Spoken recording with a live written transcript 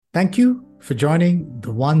Thank you for joining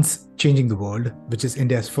the Once Changing the World, which is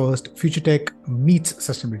India's first Future Tech Meets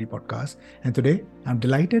Sustainability podcast. And today, I'm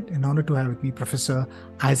delighted and honored to have with me Professor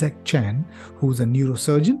Isaac Chen, who's a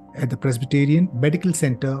neurosurgeon at the Presbyterian Medical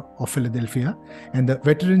Center of Philadelphia and the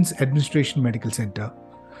Veterans Administration Medical Center.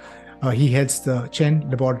 He heads the Chen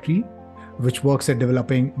Laboratory, which works at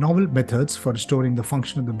developing novel methods for restoring the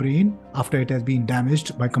function of the brain after it has been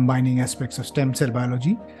damaged by combining aspects of stem cell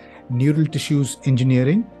biology, neural tissues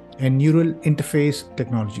engineering, and neural interface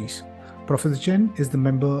technologies. Professor Chen is the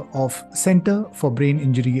member of Center for Brain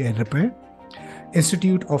Injury and Repair,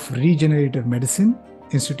 Institute of Regenerative Medicine,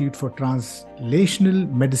 Institute for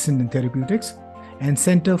Translational Medicine and Therapeutics, and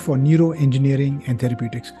Center for Neuroengineering and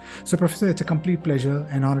Therapeutics. So, Professor, it's a complete pleasure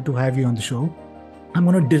and honor to have you on the show. I'm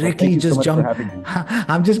going to directly just jump.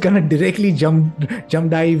 I'm just going to directly jump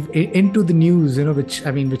dive into the news, which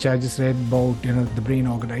I just read about, the brain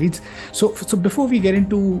organoids. So before we get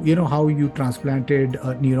into, how you transplanted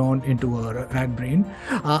a neuron into a rat brain,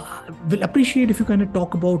 we'll appreciate if you kind of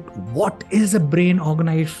talk about what is a brain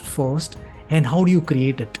organoid first and how do you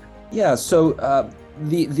create it? Yeah. So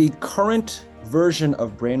the current version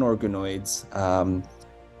of brain organoids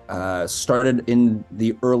started in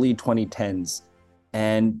the early 2010s.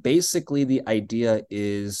 And basically, the idea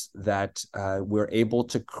is that we're able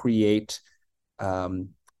to create a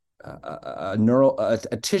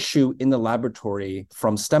tissue in the laboratory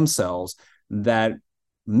from stem cells that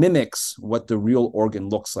mimics what the real organ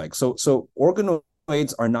looks like. So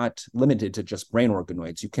organoids are not limited to just brain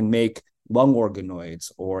organoids. You can make lung organoids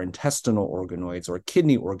or intestinal organoids or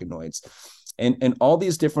kidney organoids. And all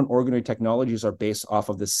these different organoid technologies are based off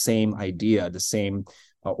of the same idea, the same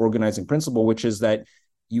organizing principle, which is that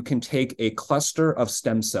you can take a cluster of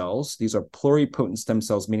stem cells. These are pluripotent stem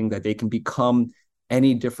cells, meaning that they can become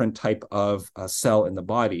any different type of cell in the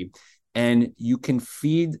body. And you can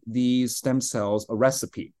feed these stem cells a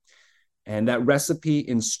recipe. And that recipe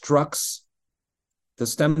instructs the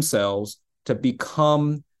stem cells to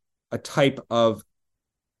become a type of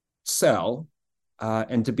cell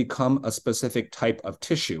and to become a specific type of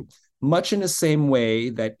tissue, much in the same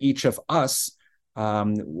way that each of us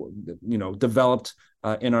developed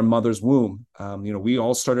in our mother's womb. We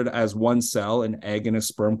all started as one cell, an egg and a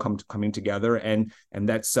sperm coming together, and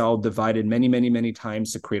that cell divided many, many, many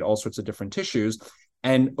times to create all sorts of different tissues.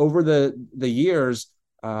 And over the years,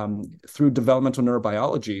 through developmental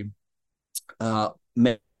neurobiology,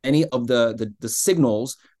 many of the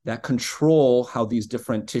signals that control how these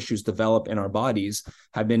different tissues develop in our bodies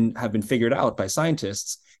have been figured out by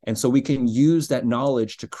scientists. And so we can use that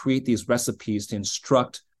knowledge to create these recipes to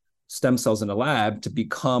instruct stem cells in a lab to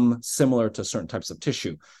become similar to certain types of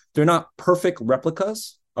tissue. They're not perfect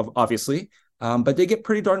replicas, obviously, but they get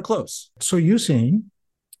pretty darn close. So you're saying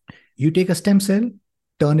you take a stem cell,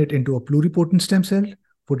 turn it into a pluripotent stem cell,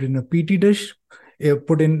 put it in a petri dish,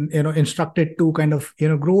 instruct it to kind of,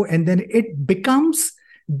 grow, and then it becomes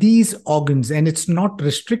these organs, and it's not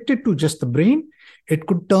restricted to just the brain. It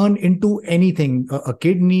could turn into anything, a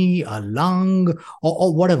kidney, a lung,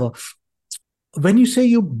 or whatever. When you say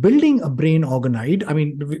you're building a brain organoid,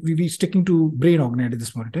 we're sticking to brain organoid at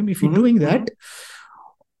this point in time. If you're doing that,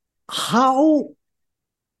 how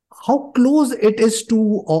close it is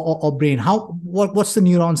to a brain? What's the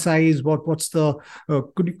neuron size? What's the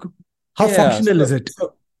how functional is it?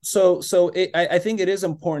 I think it is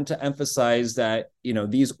important to emphasize that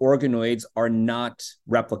these organoids are not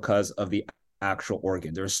replicas of the actual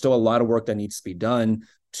organ. There's still a lot of work that needs to be done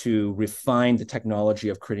to refine the technology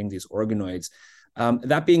of creating these organoids.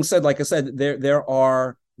 That being said, like I said, there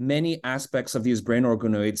are many aspects of these brain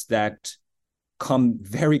organoids that come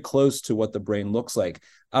very close to what the brain looks like.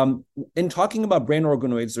 In talking about brain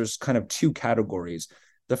organoids, there's kind of two categories.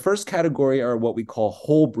 The first category are what we call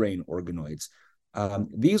whole brain organoids.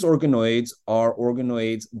 These organoids are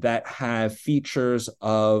organoids that have features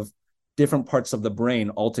of different parts of the brain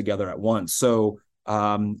all together at once. So,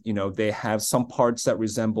 they have some parts that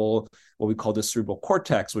resemble what we call the cerebral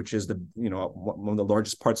cortex, which is one of the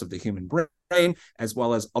largest parts of the human brain, as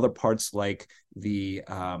well as other parts like the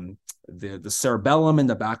cerebellum in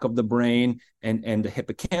the back of the brain and the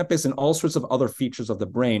hippocampus and all sorts of other features of the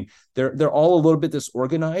brain. They're all a little bit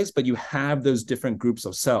disorganized, but you have those different groups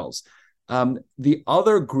of cells. The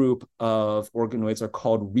other group of organoids are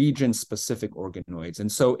called region-specific organoids. And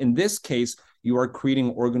so in this case, you are creating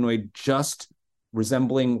an organoid just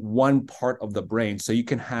resembling one part of the brain. So you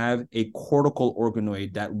can have a cortical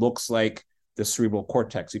organoid that looks like the cerebral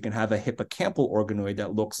cortex. You can have a hippocampal organoid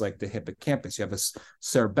that looks like the hippocampus. You have a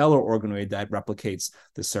cerebellar organoid that replicates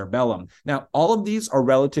the cerebellum. Now, all of these are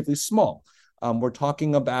relatively small. we're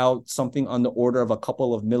talking about something on the order of a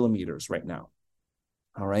couple of millimeters right now.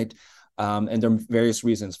 All right. And there are various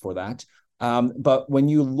reasons for that. But when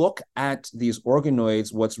you look at these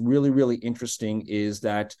organoids, what's really, really interesting is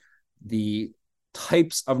that the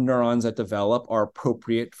types of neurons that develop are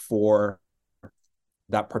appropriate for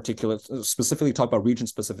that particular, specifically talk about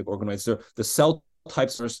region-specific organoids. The cell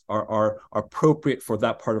types are appropriate for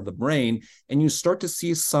that part of the brain, and you start to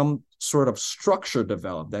see some sort of structure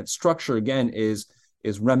develop. That structure, again, is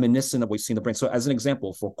reminiscent of what we see in the brain. So as an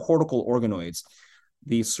example, for cortical organoids,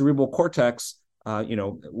 the cerebral cortex,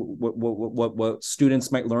 what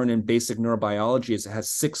students might learn in basic neurobiology is it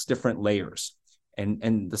has 6 different layers.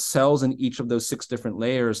 And the cells in each of those 6 different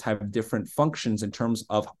layers have different functions in terms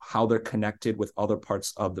of how they're connected with other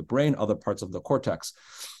parts of the brain, other parts of the cortex.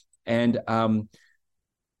 And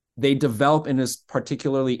they develop in this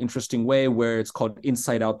particularly interesting way where it's called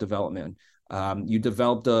inside-out development. You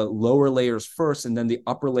develop the lower layers first, and then the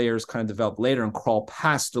upper layers kind of develop later and crawl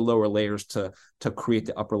past the lower layers to create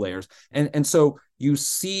the upper layers. And so you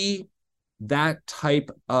see that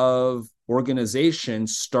type of organization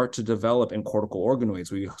start to develop in cortical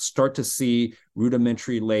organoids. We start to see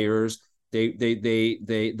rudimentary layers.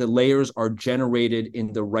 The layers are generated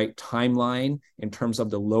in the right timeline in terms of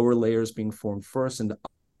the lower layers being formed first and the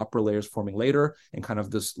upper layers forming later, and kind of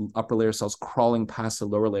this upper layer cells crawling past the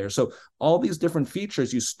lower layer. So all these different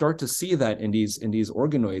features, you start to see that in these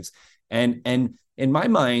organoids. And in my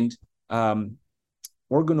mind,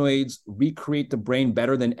 organoids recreate the brain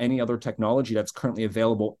better than any other technology that's currently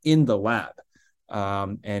available in the lab.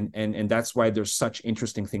 And that's why there's such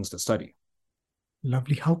interesting things to study.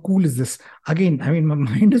 Lovely. How cool is this? Again, I mean, my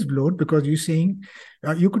mind is blown because you're saying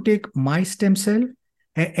you could take my stem cell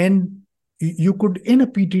and you could, in a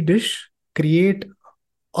petri dish, create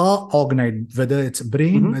a organoid, whether it's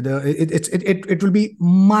brain, whether it will be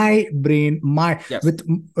my brain, with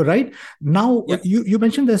right now. You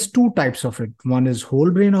mentioned there's 2 types of it. One is whole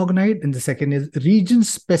brain organoid, and the second is region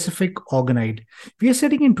specific organoid. We are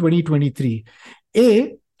sitting in 2023.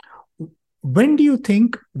 When do you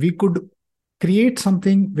think we could create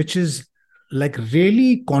something which is like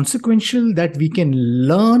really consequential, that we can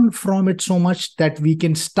learn from it so much that we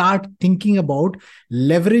can start thinking about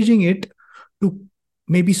leveraging it to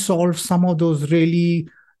maybe solve some of those really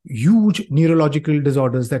huge neurological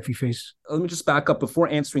disorders that we face? Let me just back up before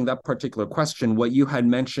answering that particular question. What you had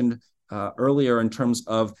mentioned earlier in terms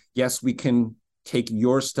of, yes, we can take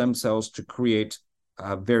your stem cells to create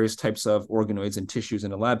various types of organoids and tissues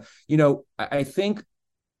in a lab. I think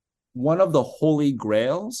one of the holy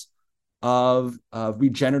grails of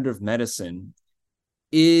regenerative medicine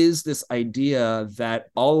is this idea that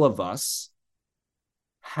all of us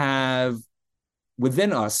have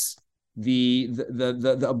within us the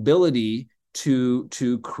ability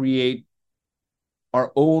to create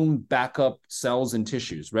our own backup cells and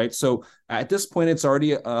tissues, right? So at this point, it's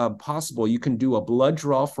already possible. You can do a blood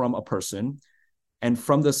draw from a person, and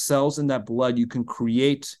from the cells in that blood, you can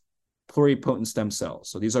create pluripotent stem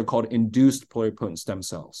cells. So these are called induced pluripotent stem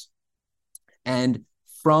cells. And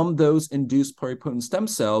from those induced pluripotent stem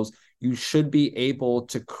cells, you should be able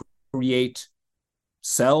to create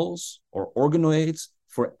cells or organoids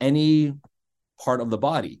for any part of the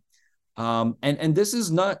body. And this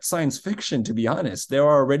is not science fiction, to be honest. There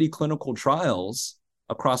are already clinical trials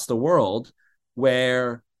across the world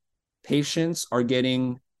where patients are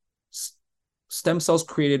getting stem cells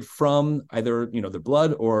created from either the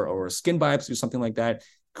blood or a skin biopsy or something like that,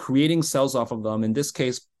 creating cells off of them. In this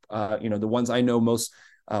case, the ones I know most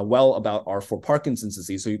well about are for Parkinson's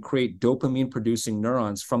disease. So you create dopamine-producing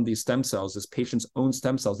neurons from these stem cells, this patient's own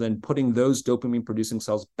stem cells, then putting those dopamine-producing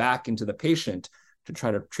cells back into the patient to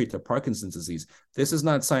try to treat their Parkinson's disease. This is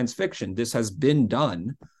not science fiction. This has been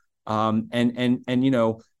done.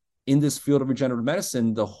 In this field of regenerative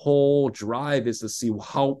medicine, the whole drive is to see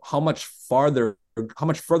how much further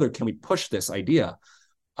can we push this idea.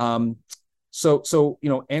 So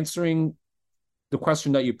answering the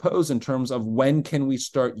question that you pose in terms of when can we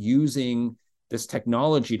start using this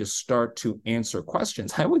technology to start to answer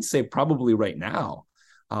questions, I would say probably right now.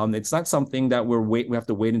 It's not something that we have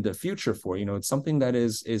to wait into the future for. It's something that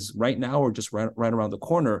is right now or just right around the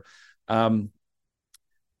corner.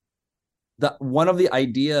 One of the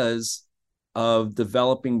ideas of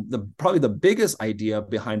developing probably the biggest idea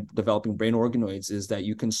behind developing brain organoids is that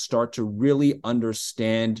you can start to really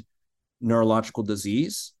understand neurological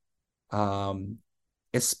disease,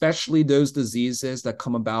 especially those diseases that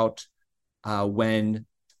come about when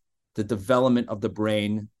the development of the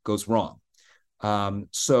brain goes wrong.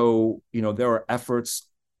 So there are efforts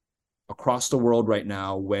across the world right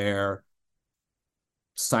now where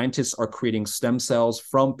scientists are creating stem cells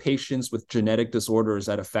from patients with genetic disorders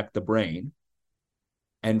that affect the brain.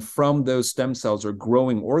 And from those stem cells are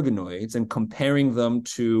growing organoids and comparing them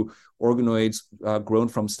to organoids grown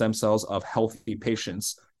from stem cells of healthy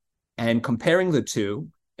patients, and comparing the two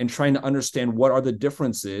and trying to understand what are the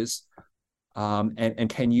differences, and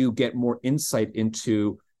can you get more insight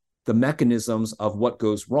into the mechanisms of what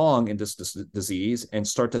goes wrong in this disease, and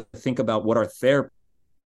start to think about what are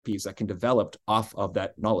therapies that can develop off of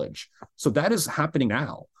that knowledge. So that is happening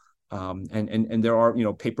now. And there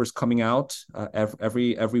are papers coming out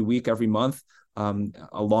every week, every month,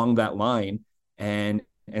 along that line. And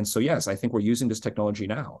so yes, I think we're using this technology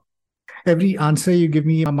now. Every answer you give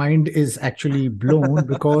me, my mind is actually blown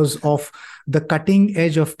because of the cutting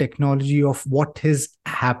edge of technology of what is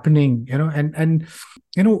happening, and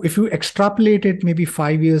if you extrapolate it maybe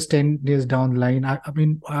 5 years, 10 years down the line,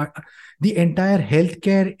 the entire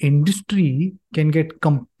healthcare industry can get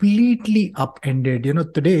completely upended.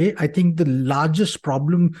 Today, I think the largest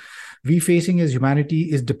problem we facing as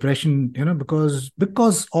humanity is depression,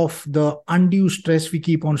 because of the undue stress we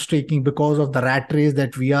keep on staking, because of the rat race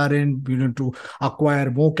that we are in, to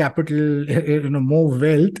acquire more capital, more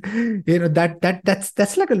wealth,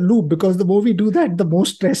 that's like a loop, because the more we do that, the more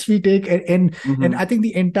stress we take. And I think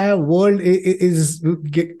the entire world is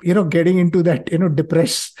getting into that,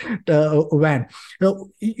 depressed van. Now,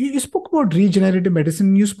 you spoke about regenerative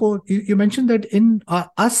medicine. You mentioned that in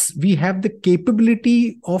us, we have the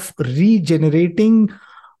capability of regenerating,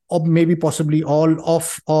 or maybe possibly all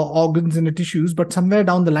of our organs and the tissues, but somewhere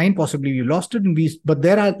down the line, possibly we lost it. But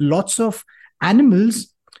there are lots of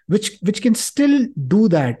animals which can still do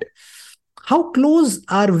that. How close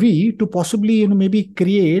are we to possibly, maybe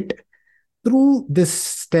create through this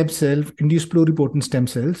stem cell, induced pluripotent stem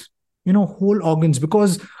cells, whole organs?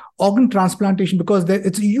 Because organ transplantation, because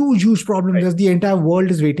it's a huge problem. Right. There's the entire world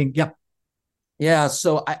is waiting. Yeah. Yeah,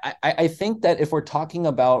 so I think that if we're talking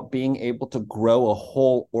about being able to grow a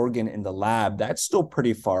whole organ in the lab, that's still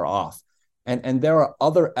pretty far off. And there are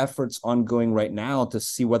other efforts ongoing right now to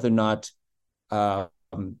see whether or not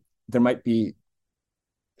there might be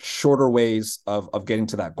shorter ways of getting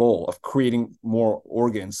to that goal, of creating more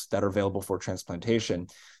organs that are available for transplantation.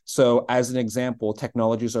 So as an example,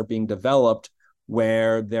 technologies are being developed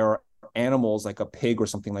where there are animals like a pig or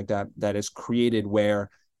something like that, that is created where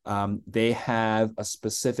they have a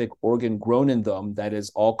specific organ grown in them that is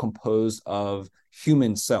all composed of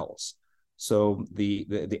human cells. So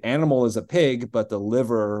the animal is a pig, but the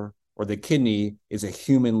liver or the kidney is a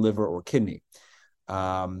human liver or kidney.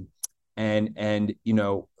 And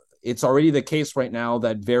it's already the case right now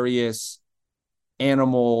that various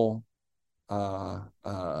animal,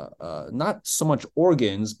 not so much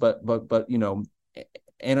organs, but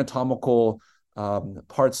anatomical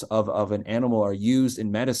parts of an animal are used in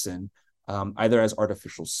medicine, either as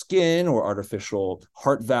artificial skin or artificial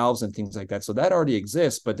heart valves and things like that. So that already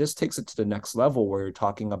exists, but this takes it to the next level where you're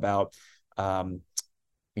talking about,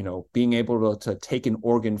 being able to take an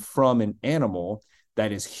organ from an animal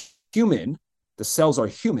that is human. The cells are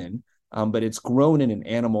human, but it's grown in an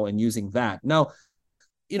animal, and using that. Now,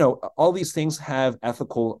 all these things have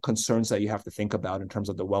ethical concerns that you have to think about in terms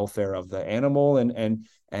of the welfare of the animal,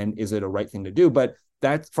 and is it a right thing to do? But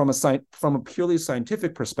that from a purely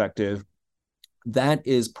scientific perspective, that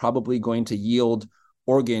is probably going to yield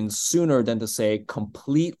organs sooner than to say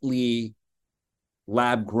completely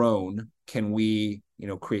lab grown. Can we,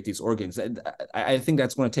 create these organs? I think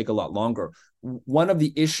that's going to take a lot longer. One of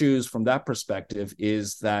the issues from that perspective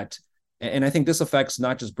is that, and I think this affects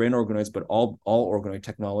not just brain organoids, but all organoid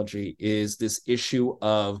technology, is this issue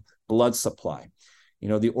of blood supply.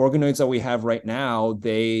 The organoids that we have right now,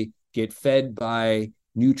 they get fed by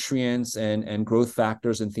nutrients and growth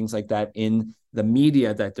factors and things like that in the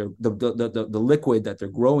media that they're the liquid that they're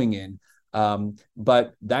growing in.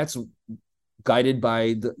 But that's guided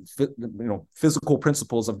by the physical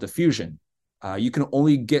principles of diffusion. You can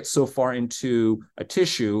only get so far into a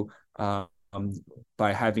tissue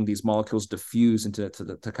by having these molecules diffuse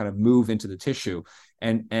to kind of move into the tissue.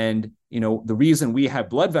 And the reason we have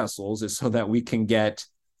blood vessels is so that we can get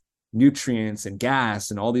nutrients and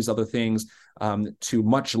gas and all these other things to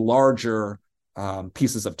much larger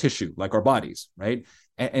pieces of tissue, like our bodies, right?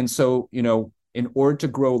 And so, in order to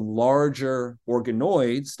grow larger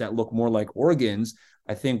organoids that look more like organs,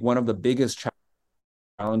 I think one of the biggest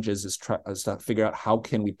challenges is to figure out how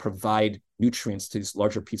can we provide nutrients to these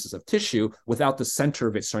larger pieces of tissue without the center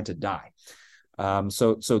of it starting to die.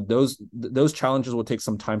 So those challenges will take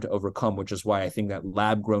some time to overcome, which is why I think that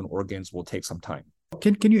lab-grown organs will take some time.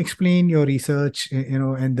 can you explain your research,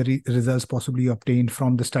 and the results possibly obtained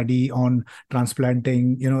from the study on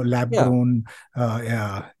transplanting, Yeah. lab-grown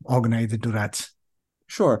organoids into rats?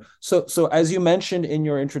 Sure. So as you mentioned in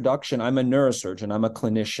your introduction, I'm a neurosurgeon. I'm a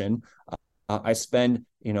clinician. I spend,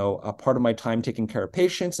 a part of my time taking care of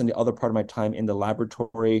patients, and the other part of my time in the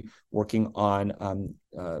laboratory working on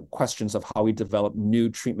questions of how we develop new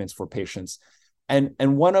treatments for patients. And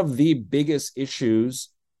one of the biggest issues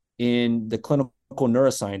in the clinical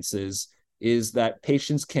neurosciences is that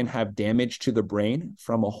patients can have damage to the brain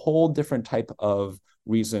from a whole different type of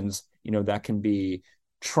reasons. That can be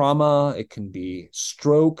trauma, it can be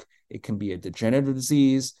stroke, it can be a degenerative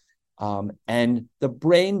disease. And the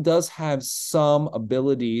brain does have some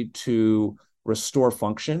ability to restore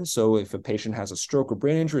function. So if a patient has a stroke or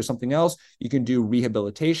brain injury or something else, you can do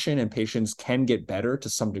rehabilitation and patients can get better to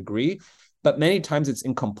some degree. But many times it's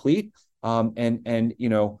incomplete.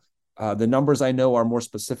 The numbers I know are more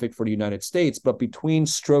specific for the United States, but between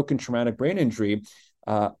stroke and traumatic brain injury,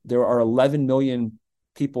 there are 11 million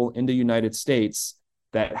people in the United States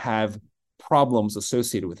that have problems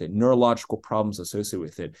associated with it, neurological problems associated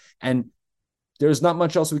with it. And there's not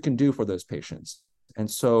much else we can do for those patients. And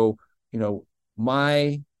so,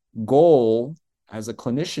 my goal as a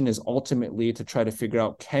clinician is ultimately to try to figure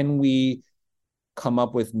out, can we come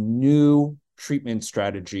up with new treatment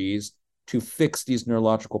strategies to fix these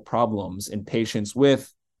neurological problems in patients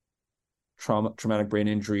with traumatic brain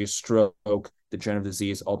injury, stroke, degenerative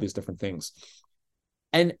disease, all these different things.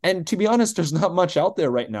 And to be honest, there's not much out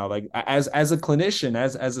there right now. Like as a clinician,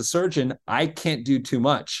 as a surgeon, I can't do too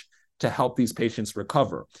much to help these patients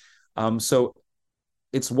recover. So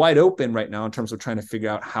it's wide open right now in terms of trying to figure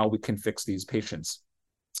out how we can fix these patients.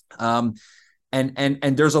 And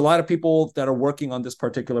there's a lot of people that are working on this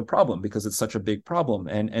particular problem because it's such a big problem.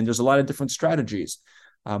 And there's a lot of different strategies.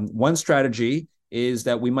 One strategy is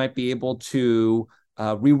that we might be able to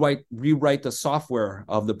rewrite the software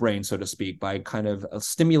of the brain, so to speak, by kind of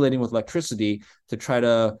stimulating with electricity to try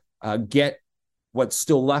to get what's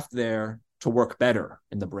still left there to work better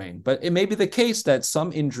in the brain. But it may be the case that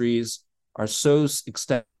some injuries are so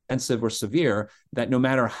extensive or severe that no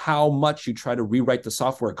matter how much you try to rewrite the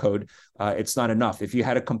software code, it's not enough. If you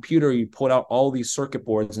had a computer, you pulled out all these circuit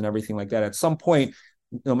boards and everything like that, at some point,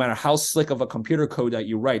 no matter how slick of a computer code that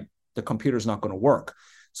you write, the computer's not going to work.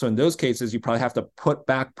 So in those cases, you probably have to put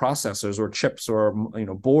back processors or chips or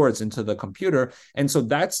boards into the computer. And so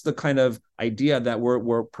that's the kind of idea that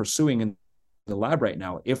we're pursuing in the lab right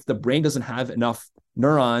now. If the brain doesn't have enough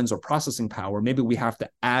neurons or processing power, maybe we have to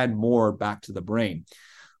add more back to the brain.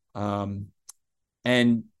 And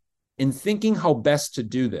in thinking how best to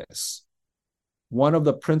do this, one of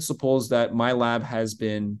the principles that my lab has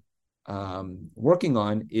been working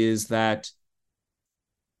on is that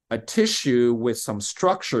a tissue with some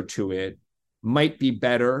structure to it might be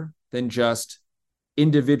better than just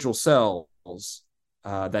individual cells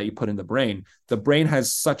that you put in the brain. The brain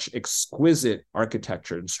has such exquisite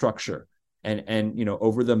architecture and structure. And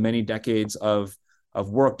over the many decades of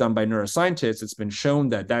work done by neuroscientists, it's been shown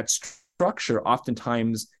that structure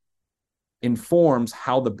oftentimes informs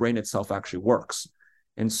how the brain itself actually works.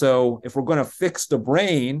 And so if we're going to fix the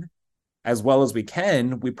brain as well as we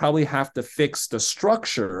can, we probably have to fix the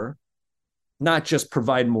structure, not just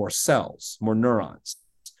provide more cells, more neurons.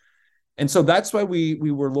 And so that's why we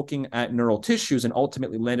were looking at neural tissues and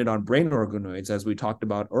ultimately landed on brain organoids. As we talked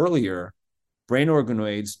about earlier, brain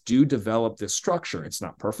organoids do develop this structure. It's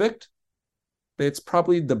not perfect, but it's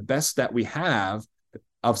probably the best that we have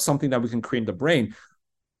of something that we can create in the brain.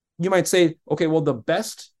 You might say, okay, well, the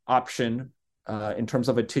best option in terms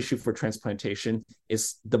of a tissue for transplantation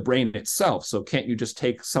is the brain itself. So can't you just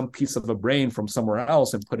take some piece of a brain from somewhere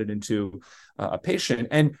else and put it into a patient?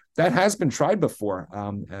 And that has been tried before.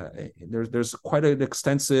 There's quite an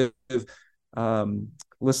extensive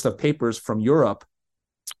list of papers from Europe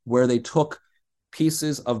where they took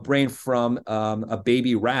pieces of brain from a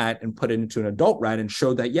baby rat and put it into an adult rat and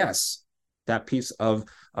showed that, yes, that piece of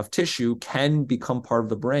tissue can become part of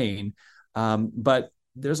the brain. But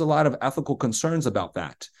there's a lot of ethical concerns about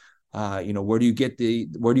that. Where do you get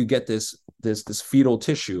this fetal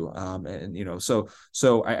tissue?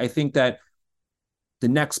 So I think that the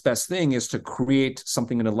next best thing is to create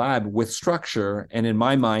something in a lab with structure. And in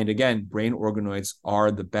my mind, again, brain organoids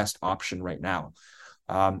are the best option right now.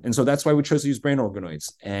 And so that's why we chose to use brain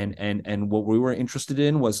organoids. And what we were interested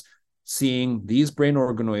in was seeing these brain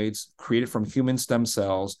organoids created from human stem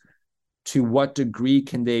cells. To what degree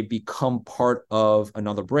can they become part of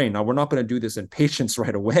another brain? Now, we're not going to do this in patients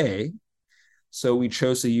right away. So we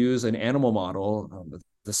chose to use an animal model,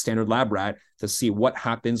 a standard lab rat to see what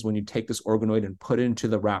happens when you take this organoid and put it into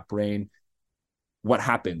the rat brain. What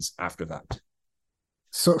happens after that?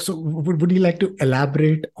 So would you like to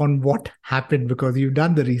elaborate on what happened? Because you've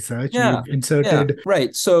done the research, Yeah, you've yeah, inserted.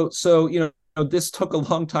 right. So this took a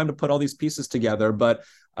long time to put all these pieces together, but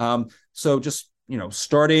so just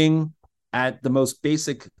starting at the most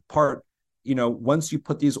basic part, once you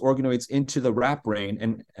put these organoids into the rat brain,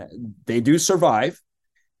 and they do survive,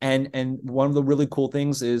 and one of the really cool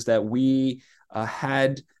things is that we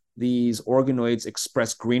had these organoids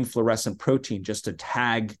express green fluorescent protein just to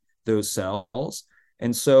tag those cells.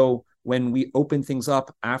 And so when we opened things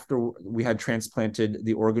up after we had transplanted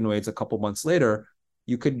the organoids a couple months later,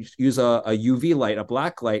 you could use a UV light, a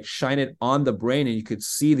black light, shine it on the brain, and you could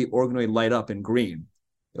see the organoid light up in green.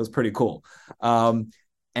 It was pretty cool.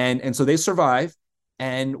 And so they survive.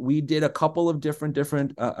 And we did a couple of different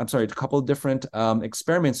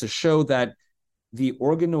experiments to show that the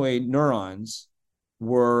organoid neurons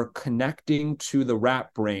were connecting to the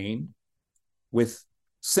rat brain with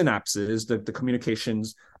synapses, the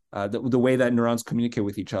communications, the way that neurons communicate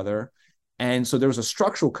with each other. And so there was a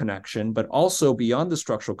structural connection, but also beyond the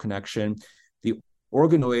structural connection, the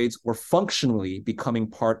organoids were functionally becoming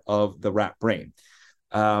part of the rat brain.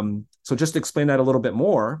 So just to explain that a little bit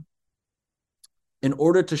more, in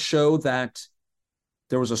order to show that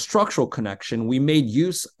there was a structural connection, we made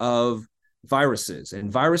use of viruses.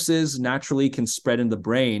 And viruses naturally can spread in the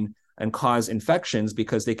brain and cause infections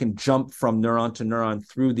because they can jump from neuron to neuron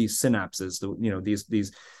through these synapses,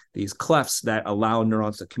 these clefts that allow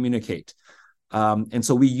neurons to communicate. And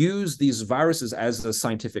so we use these viruses as a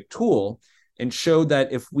scientific tool and showed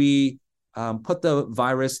that if we put the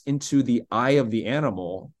virus into the eye of the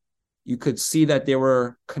animal, you could see that there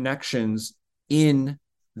were connections in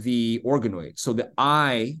the organoid. So the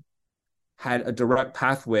eye had a direct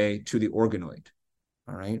pathway to the organoid.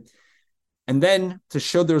 All right. And then to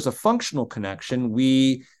show there's a functional connection,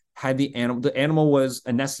 we had the animal was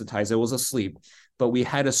anesthetized, it was asleep, but we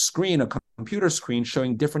had a screen, a computer screen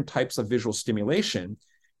showing different types of visual stimulation.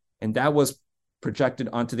 And that was projected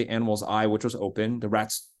onto the animal's eye, which was open. The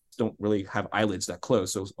rats don't really have eyelids that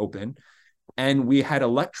close, so it was open. And we had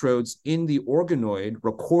electrodes in the organoid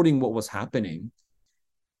recording what was happening.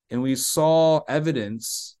 And we saw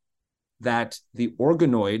evidence that the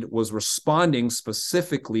organoid was responding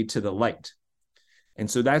specifically to the light.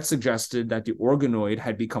 And so that suggested that the organoid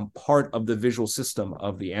had become part of the visual system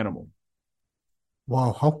of the animal.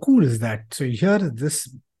 Wow, how cool is that? So here is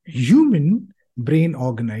this human brain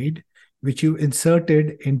organoid, which you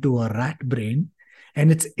inserted into a rat brain, and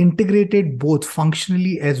it's integrated both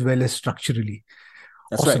functionally as well as structurally.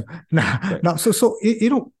 That's Awesome. right. Now, so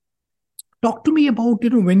talk to me about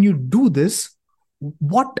when you do this,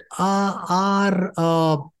 what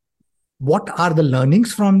are the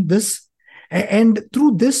learnings from this, and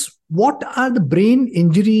through this, what are the brain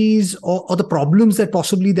injuries or the problems that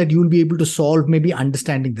possibly that you will be able to solve, maybe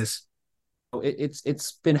understanding this?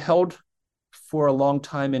 It's been held for a long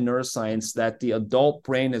time in neuroscience that the adult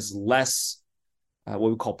brain is less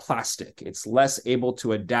what we call plastic. It's less able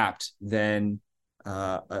to adapt than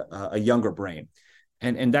a younger brain.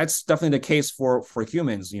 And that's definitely the case for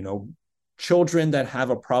humans. Children that have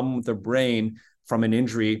a problem with their brain from an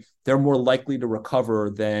injury, they're more likely to recover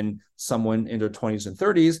than someone in their 20s and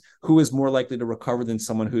 30s, who is more likely to recover than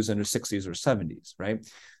someone who's in their 60s or 70s, right?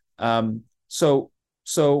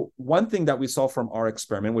 So one thing that we saw from our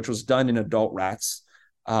experiment, which was done in adult rats,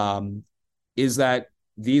 is that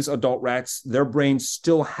these adult rats, their brains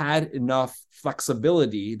still had enough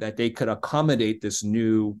flexibility that they could accommodate this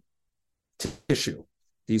new tissue,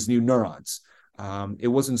 these new neurons. It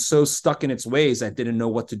wasn't so stuck in its ways that it didn't know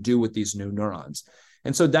what to do with these new neurons.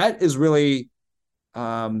 And so that is really,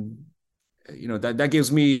 that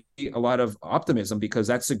gives me a lot of optimism, because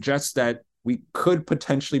that suggests that we could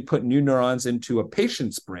potentially put new neurons into a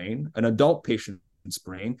patient's brain, an adult patient's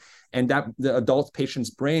brain, and that the adult patient's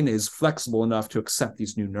brain is flexible enough to accept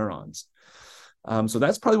these new neurons. So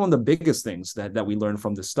that's probably one of the biggest things that we learned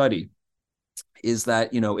from this study, is that,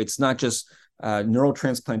 it's not just neural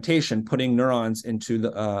transplantation, putting neurons into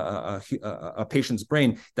a patient's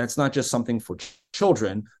brain. That's not just something for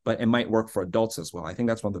children, but it might work for adults as well. I think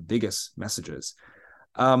that's one of the biggest messages.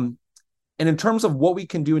 And in terms of what we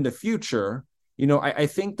can do in the future, I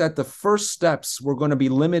think that the first steps, we're going to be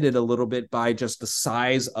limited a little bit by just the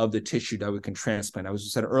size of the tissue that we can transplant. I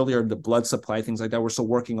was said earlier, the blood supply, things like that. We're still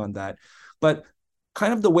working on that. But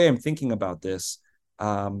kind of the way I'm thinking about this,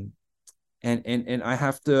 and I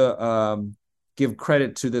have to give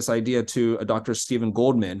credit to this idea to Dr. Stephen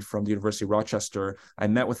Goldman from the University of Rochester. I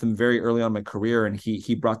met with him very early on in my career, and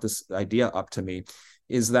he brought this idea up to me,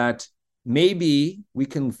 is that maybe we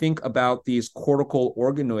can think about these cortical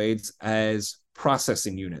organoids as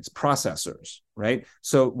processing units, processors, right?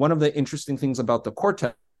 So one of the interesting things about the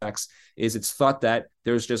cortex is it's thought that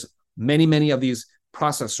there's just many, many of these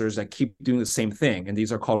processors that keep doing the same thing, and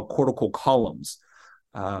these are called cortical columns.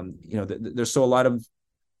 There's still a lot of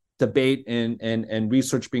debate and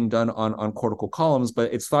research being done on cortical columns,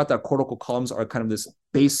 but it's thought that cortical columns are kind of this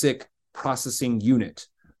basic processing unit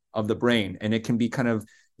of the brain, and it can be kind of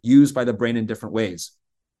used by the brain in different ways.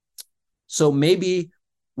 So maybe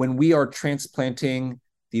when we are transplanting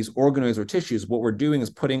these organoids or tissues, what we're doing is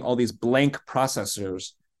putting all these blank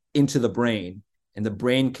processors into the brain, and the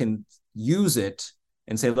brain can use it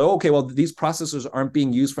and say, oh, okay, well, these processors aren't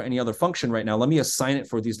being used for any other function right now. Let me assign it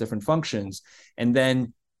for these different functions. And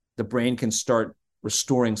then the brain can start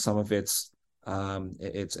restoring some of its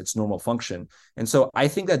normal function. And so I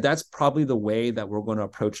think that that's probably the way that we're going to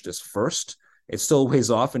approach this first. It's still a ways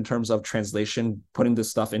off in terms of translation, putting this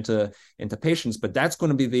stuff into patients, but that's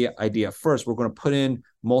going to be the idea first. We're going to put in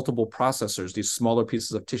multiple processors, these smaller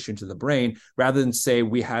pieces of tissue into the brain, rather than say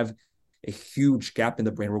we have a huge gap in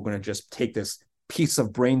the brain. We're going to just take this piece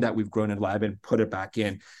of brain that we've grown in lab and put it back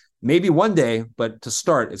in. Maybe one day, but to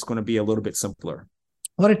start, it's going to be a little bit simpler.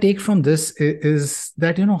 What I take from this is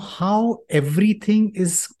that, how everything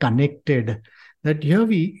is connected. That here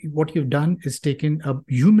what you've done is taken a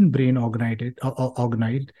human brain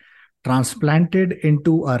organoid, transplanted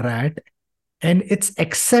into a rat, and it's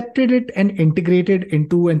accepted it and integrated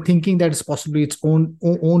into, and thinking that it's possibly its own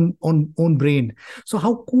brain. So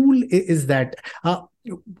how cool is that?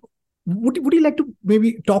 Would you like to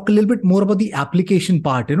maybe talk a little bit more about the application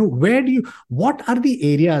part? What are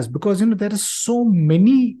the areas? Because, there are so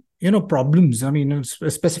many, problems. I mean,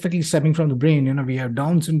 specifically stemming from the brain, we have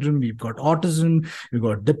Down syndrome, we've got autism, we've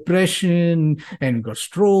got depression, and we've got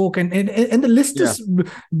stroke, and the list is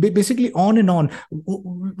basically on and on.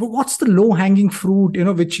 What's the low hanging fruit,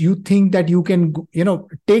 which you think that you can,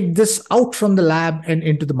 take this out from the lab and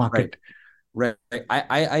into the market? Right.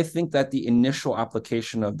 I think that the initial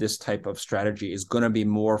application of this type of strategy is going to be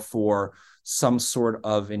more for some sort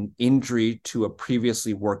of an injury to a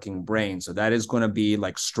previously working brain. So that is going to be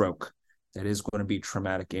like stroke. That is going to be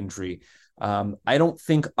traumatic injury. I don't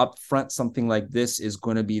think upfront something like this is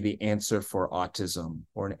going to be the answer for autism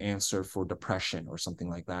or an answer for depression or something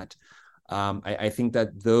like that. I think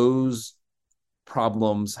that those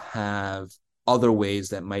problems have other ways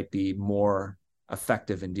that might be more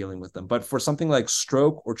effective in dealing with them. But for something like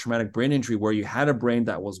stroke or traumatic brain injury, where you had a brain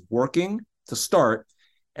that was working to start,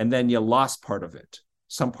 and then you lost part of it,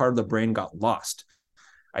 some part of the brain got lost,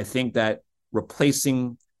 I think that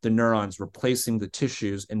replacing the neurons, replacing the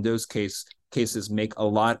tissues in those cases make a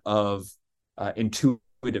lot of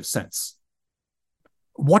intuitive sense.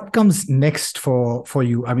 What comes next for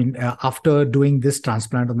you? I mean, after doing this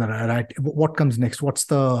transplant on the rat, what comes next? What's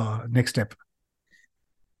the next step?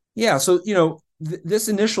 Yeah, so, this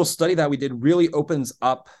initial study that we did really opens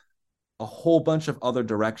up a whole bunch of other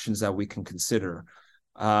directions that we can consider.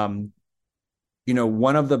 One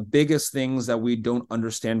of the biggest things that we don't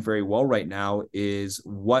understand very well right now is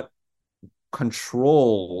what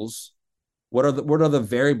controls, what are the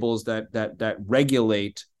variables that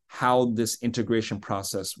regulate how this integration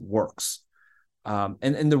process works.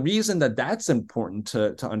 And the reason that that's important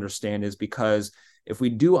to understand is because if we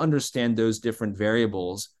do understand those different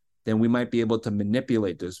variables, then we might be able to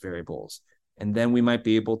manipulate those variables. And then we might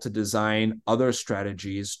be able to design other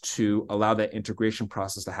strategies to allow that integration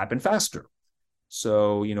process to happen faster.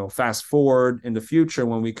 So, fast forward in the future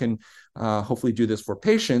when we can hopefully do this for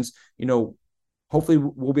patients, hopefully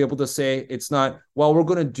we'll be able to say it's not, well, we're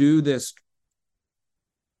going to do this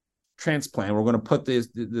transplant. We're going to put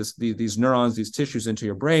these neurons, these tissues into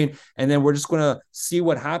your brain, and then we're just going to see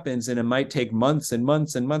what happens. And it might take months and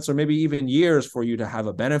months and months, or maybe even years for you to have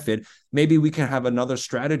a benefit. Maybe we can have another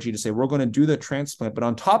strategy to say, we're going to do the transplant, but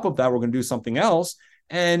on top of that, we're going to do something else.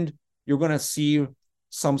 And you're going to see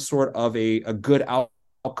some sort of a good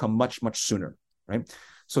outcome much, much sooner, right?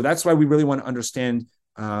 So that's why we really want to understand,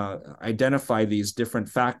 identify these different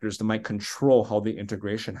factors that might control how the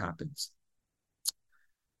integration happens.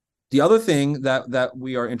 The other thing that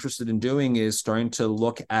we are interested in doing is starting to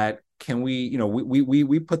look at, can we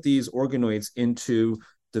put these organoids into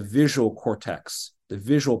the visual cortex, the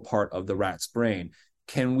visual part of the rat's brain.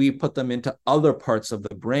 Can we put them into other parts of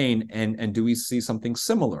the brain, and do we see something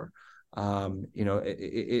similar?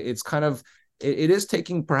 It's kind of, it is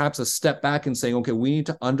taking perhaps a step back and saying, okay, we need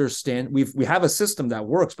to understand, we have a system that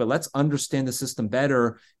works, but let's understand the system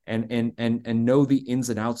better and know the ins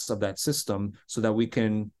and outs of that system so that we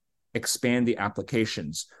can expand the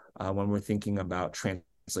applications. when we're thinking about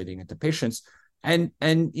translating into patients. And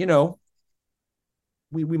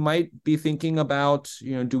we might be thinking about,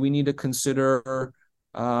 do we need to consider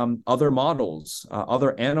other models,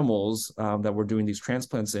 other animals that we're doing these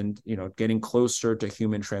transplants and, getting closer to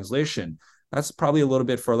human translation. That's probably a little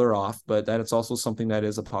bit further off, but that it's also something that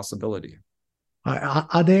is a possibility.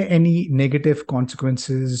 Are there any negative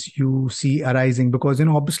consequences you see arising? Because,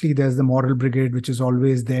 obviously there's the moral brigade, which is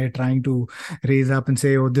always there trying to raise up and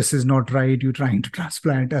say, oh, this is not right. You're trying to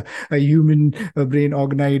transplant a human brain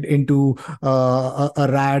organoid into a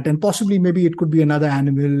rat, and possibly maybe it could be another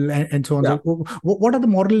animal, and so on. Yeah. So what are the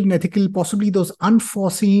moral and ethical, possibly those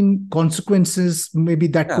unforeseen consequences maybe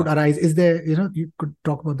that could arise? Is there, you could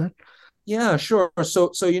talk about that? Yeah, sure.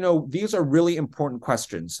 So these are really important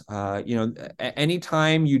questions.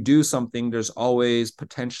 Anytime you do something, there's always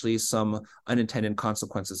potentially some unintended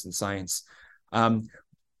consequences in science.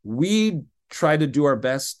 We try to do our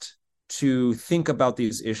best to think about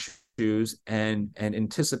these issues and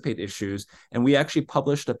anticipate issues. And we actually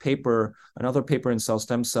published another paper in Cell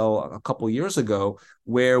Stem Cell a couple of years ago,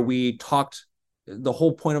 where we talked. The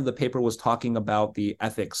whole point of the paper was talking about the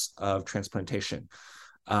ethics of transplantation.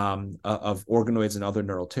 Of organoids and other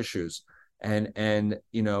neural tissues. And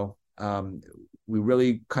we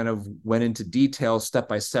really kind of went into detail, step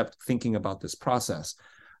by step, thinking about this process.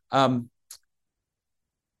 The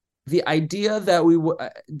idea that we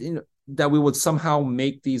would somehow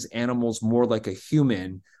make these animals more like a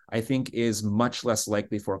human, I think, is much less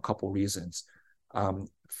likely for a couple reasons.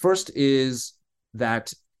 First is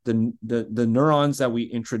that the neurons that we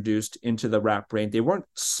introduced into the rat brain, they weren't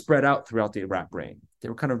spread out throughout the rat brain. They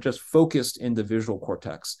were kind of just focused in the visual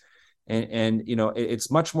cortex. And it's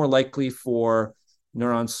much more likely for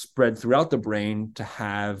neurons spread throughout the brain to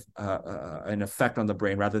have an effect on the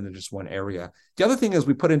brain rather than just one area. The other thing is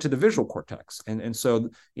we put into the visual cortex. And so,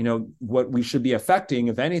 what we should be affecting,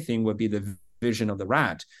 if anything, would be the vision of the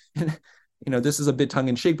rat. And, this is a bit tongue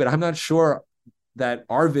in cheek, but I'm not sure that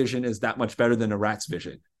our vision is that much better than a rat's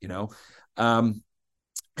vision,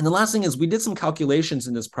 and the last thing is we did some calculations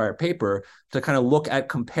in this prior paper to kind of look at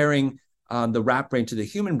comparing the rat brain to the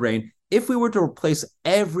human brain. If we were to replace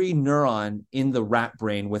every neuron in the rat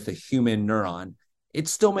brain with a human neuron, it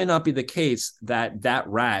still may not be the case that that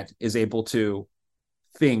rat is able to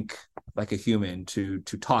think like a human, to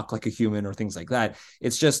talk like a human, or things like that.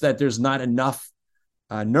 It's just that there's not enough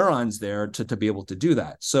neurons there to be able to do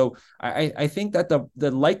that. So I think that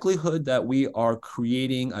the likelihood that we are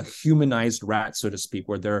creating a humanized rat, so to speak,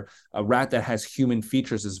 where they're a rat that has human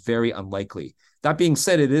features, is very unlikely. That being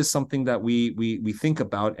said, it is something that we think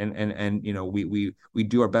about, and we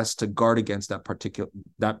do our best to guard against that particular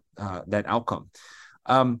that outcome.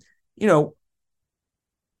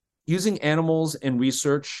 Using animals in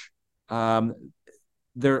research, there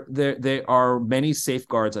are many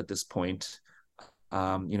safeguards at this point.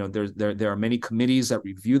 There are many committees that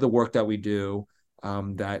review the work that we do,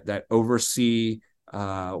 that oversee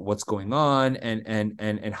what's going on,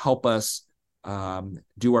 and help us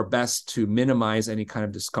do our best to minimize any kind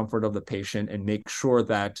of discomfort of the patient and make sure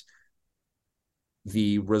that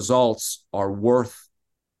the results are worth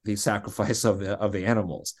the sacrifice of the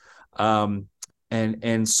animals.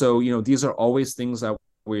 And so these are always things that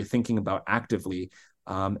we're thinking about actively.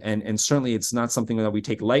 And certainly it's not something that we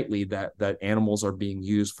take lightly, that animals are being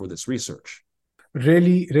used for this research.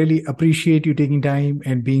 Really, really appreciate you taking time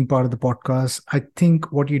and being part of the podcast. I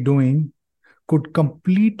think what you're doing could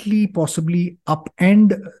completely possibly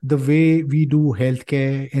upend the way we do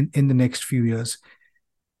healthcare in the next few years.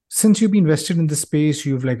 Since you've been invested in the space,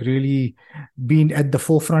 you've really been at the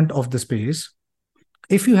forefront of the space.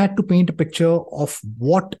 If you had to paint a picture of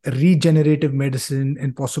what regenerative medicine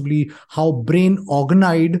and possibly how brain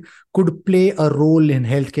organoid could play a role in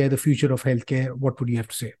healthcare, the future of healthcare, what would you have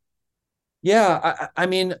to say? Yeah, I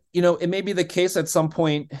mean, it may be the case at some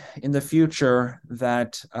point in the future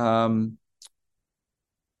that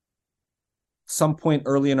some point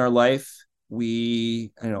early in our life,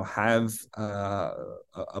 we have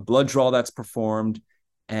a blood draw that's performed,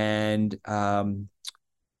 and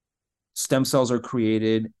stem cells are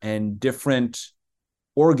created, and different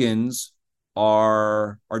organs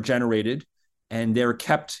are generated, and they're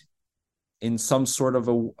kept in some sort of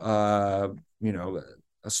a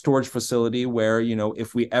storage facility where,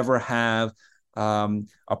 if we ever have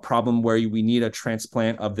a problem where we need a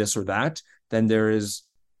transplant of this or that, then there is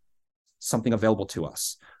something available to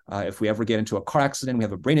us. If we ever get into a car accident, we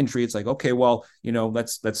have a brain injury, it's like, okay, well,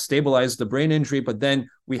 let's stabilize the brain injury, but then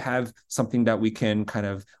we have something that we can kind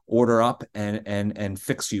of order up and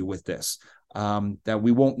fix you with this. That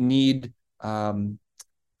we won't need organ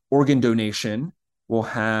donation will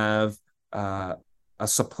have a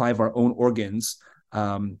supply of our own organs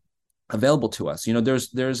available to us.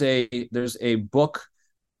 There's a book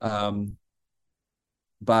by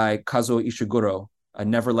Kazuo Ishiguro,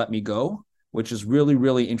 Never Let Me Go, which is really,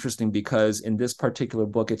 really interesting because in this particular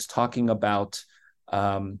book, it's talking about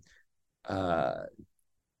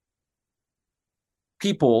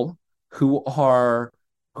people who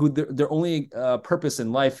their only purpose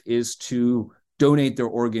in life is to donate their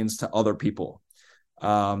organs to other people.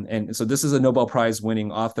 And so this is a Nobel Prize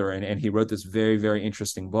winning author, and he wrote this very, very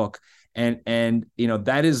interesting book. And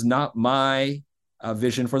that is not my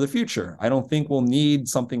vision for the future. I don't think we'll need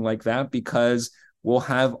something like that because we'll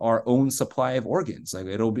have our own supply of organs. Like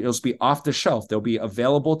it'll be off the shelf. They'll be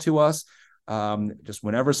available to us. Just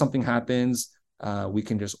whenever something happens, we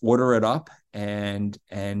can just order it up, and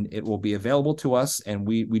it will be available to us. And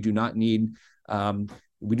we do not need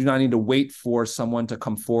to wait for someone to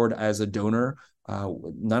come forward as a donor.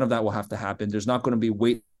 None of that will have to happen. There's not going to be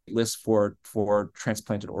wait lists for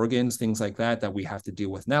transplanted organs, things like that we have to deal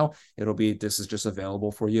with now. This is just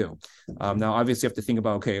available for you. Now, obviously, you have to think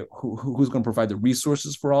about, okay, who's going to provide the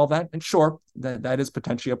resources for all that? And sure, that is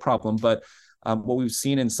potentially a problem. But what we've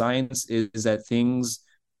seen in science is that things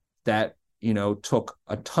that took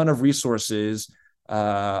a ton of resources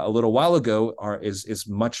a little while ago is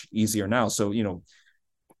much easier now. So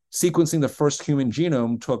sequencing the first human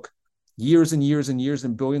genome took years and years and years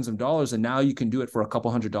and billions of dollars, and now you can do it for a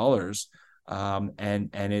couple $100s, and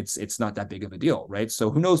it's not that big of a deal, right?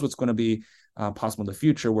 So who knows what's going to be possible in the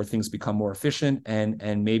future where things become more efficient,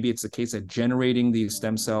 and maybe it's the case that generating these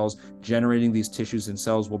stem cells, generating these tissues and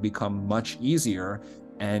cells will become much easier,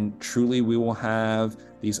 and truly we will have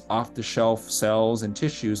these off-the-shelf cells and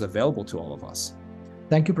tissues available to all of us.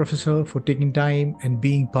 Thank you, Professor, for taking time and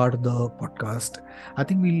being part of the podcast. I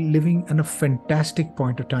think we're living in a fantastic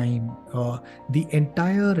point of time. The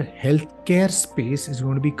entire healthcare space is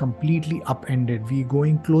going to be completely upended. We're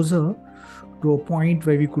going closer to a point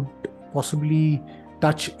where we could possibly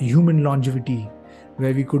touch human longevity,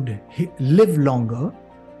 where we could live longer,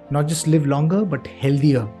 not just live longer, but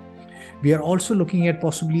healthier. We are also looking at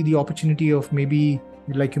possibly the opportunity of maybe,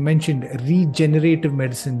 like you mentioned, regenerative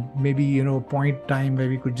medicine, maybe, point time where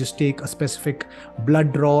we could just take a specific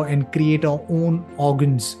blood draw and create our own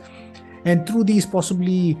organs. And through these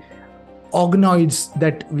possibly organoids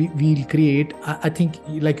that we'll create, I think,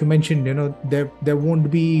 like you mentioned, there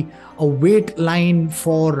won't be a wait line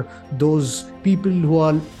for those people who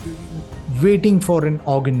are waiting for an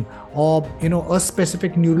organ or, a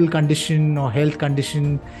specific neural condition or health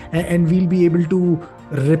condition, and we'll be able to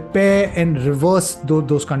repair and reverse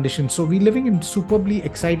those conditions. So we're living in superbly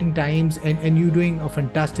exciting times, and you're doing a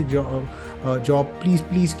fantastic job.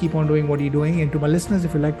 Please keep on doing what you're doing. And to my listeners,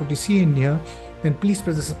 if you like what you see in here, then please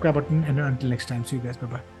press the subscribe button. And until next time, see you guys.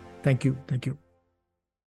 Bye-bye. Thank you.